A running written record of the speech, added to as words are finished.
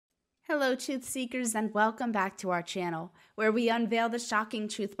Hello, truth seekers, and welcome back to our channel, where we unveil the shocking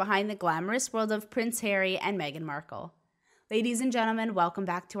truth behind the glamorous world of Prince Harry and Meghan Markle. Ladies and gentlemen, welcome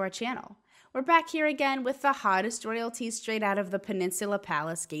back to our channel. We're back here again with the hottest royalty straight out of the Peninsula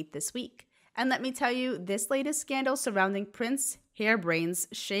Palace gate this week. And let me tell you, this latest scandal surrounding Prince Hairbrain's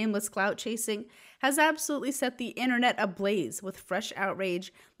shameless clout chasing has absolutely set the internet ablaze with fresh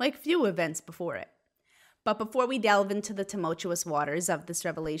outrage like few events before it. But before we delve into the tumultuous waters of this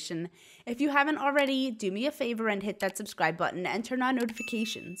revelation, if you haven't already, do me a favor and hit that subscribe button and turn on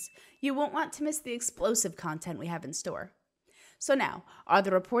notifications. You won't want to miss the explosive content we have in store. So now, are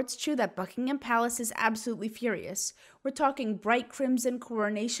the reports true that Buckingham Palace is absolutely furious? We're talking bright crimson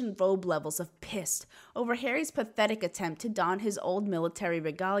coronation robe levels of pissed over Harry's pathetic attempt to don his old military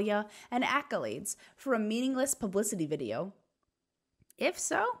regalia and accolades for a meaningless publicity video. If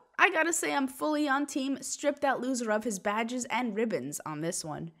so, I gotta say I'm fully on team strip that loser of his badges and ribbons on this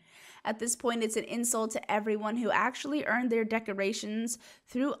one. At this point, it's an insult to everyone who actually earned their decorations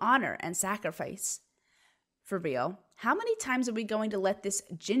through honor and sacrifice. For real, how many times are we going to let this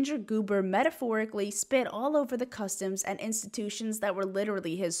ginger goober metaphorically spit all over the customs and institutions that were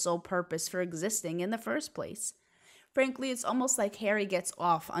literally his sole purpose for existing in the first place? Frankly, it's almost like Harry gets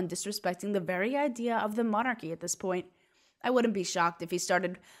off on disrespecting the very idea of the monarchy at this point. I wouldn't be shocked if he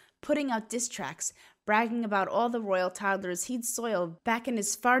started putting out diss tracks, bragging about all the royal toddlers he'd soiled back in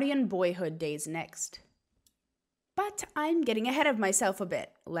his Fardian boyhood days next. But I'm getting ahead of myself a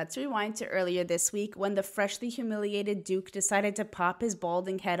bit. Let's rewind to earlier this week when the freshly humiliated Duke decided to pop his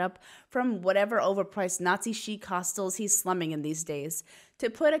balding head up from whatever overpriced Nazi chic hostels he's slumming in these days to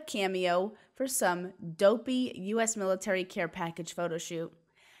put a cameo for some dopey U.S. military care package photo shoot.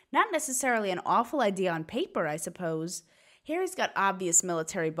 Not necessarily an awful idea on paper, I suppose. Harry's got obvious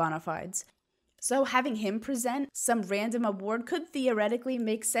military bona fides, so having him present some random award could theoretically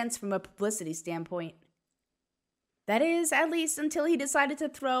make sense from a publicity standpoint. That is, at least until he decided to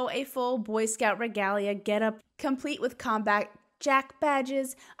throw a full Boy Scout regalia getup, complete with combat jack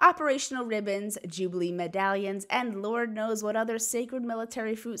badges, operational ribbons, jubilee medallions, and Lord knows what other sacred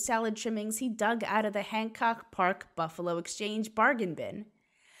military fruit salad trimmings he dug out of the Hancock Park Buffalo Exchange bargain bin.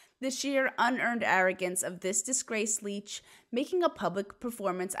 The sheer unearned arrogance of this disgraced leech, making a public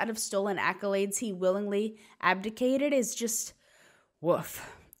performance out of stolen accolades he willingly abdicated, is just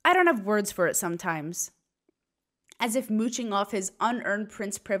woof. I don't have words for it sometimes. As if mooching off his unearned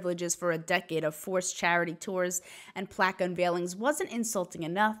prince privileges for a decade of forced charity tours and plaque unveilings wasn't insulting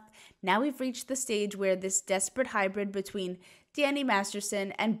enough, now we've reached the stage where this desperate hybrid between Danny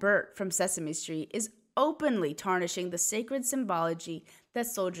Masterson and Bert from Sesame Street is openly tarnishing the sacred symbology that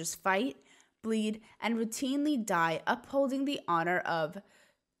soldiers fight, bleed, and routinely die upholding the honor of.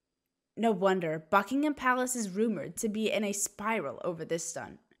 No wonder Buckingham Palace is rumored to be in a spiral over this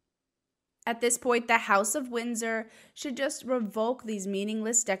stunt. At this point, the House of Windsor should just revoke these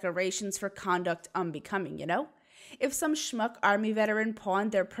meaningless decorations for conduct unbecoming, you know? If some schmuck army veteran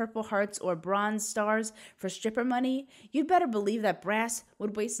pawned their Purple Hearts or Bronze Stars for stripper money, you'd better believe that brass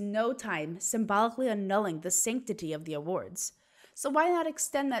would waste no time symbolically annulling the sanctity of the awards. So why not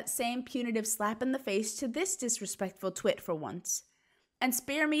extend that same punitive slap in the face to this disrespectful twit for once? And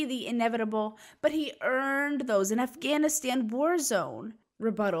spare me the inevitable, but he earned those in Afghanistan war zone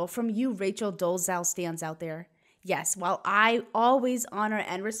rebuttal from you Rachel Dolezal stands out there. Yes, while I always honor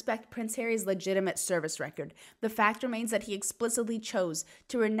and respect Prince Harry's legitimate service record, the fact remains that he explicitly chose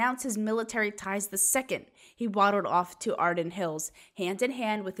to renounce his military ties the second he waddled off to Arden Hills, hand in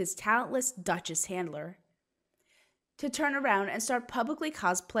hand with his talentless Duchess handler, to turn around and start publicly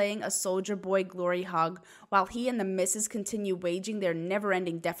cosplaying a soldier boy glory hog while he and the missus continue waging their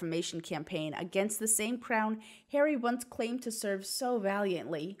never-ending defamation campaign against the same crown Harry once claimed to serve so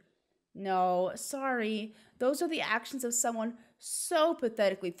valiantly. No, sorry, those are the actions of someone so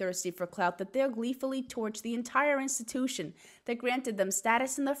pathetically thirsty for clout that they'll gleefully torch the entire institution that granted them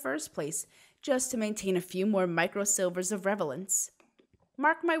status in the first place, just to maintain a few more micro-silvers of relevance.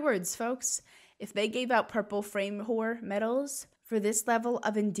 Mark my words, folks. If they gave out purple frame whore medals for this level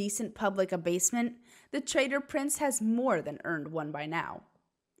of indecent public abasement, the traitor prince has more than earned one by now.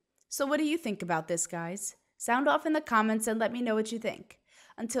 So what do you think about this, guys? Sound off in the comments and let me know what you think.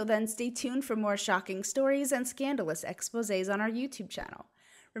 Until then, stay tuned for more shocking stories and scandalous exposés on our YouTube channel.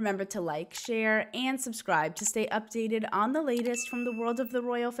 Remember to like, share, and subscribe to stay updated on the latest from the world of the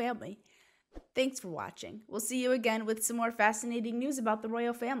royal family. Thanks for watching. We'll see you again with some more fascinating news about the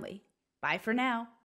royal family. Bye for now.